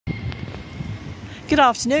Good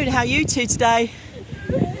afternoon, how are you two today?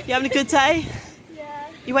 You having a good day? Yeah.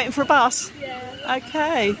 You waiting for a bus? Yeah.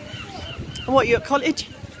 Okay. And what, you at college?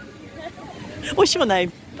 What's your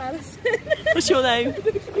name? Madison. What's your name?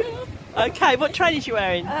 Okay, what trainers you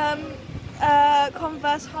wearing?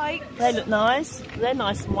 Converse hikes. They look nice. They're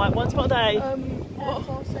nice and white ones. What are they? Air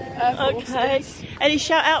Forces. Okay. Any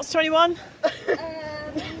shout outs to anyone?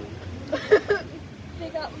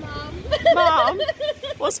 Big up mum. Mum?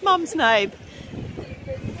 What's mum's name?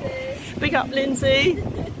 Lindsay. Big up Lindsay.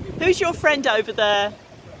 Who's your friend over there?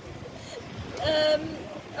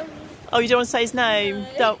 Oh, you don't want to say his name? No.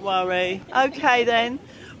 Don't worry. Okay then.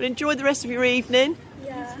 Well, enjoy the rest of your evening.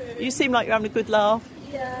 Yeah. You seem like you're having a good laugh.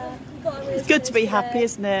 Yeah. We've got our ears It's good to be pierced happy, today.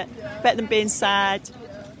 isn't it? Better than being sad.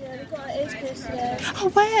 Yeah, we've got our ears pierced today. Oh,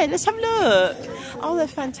 where? Let's have a look. Oh, they're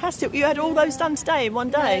fantastic. You had all those done today in one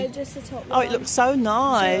day? No, just the top Oh, one. it looks so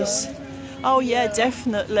nice. Oh, yeah,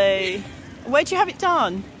 definitely. Where'd you have it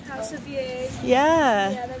done? House of View. Yeah.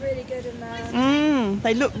 Yeah, they're really good in there.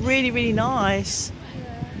 They look really, really nice.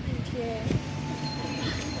 Yeah, thank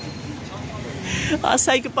you. I'll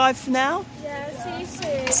say goodbye for now. Yeah, see you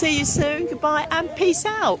soon. See you soon. Goodbye and peace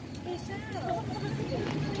out.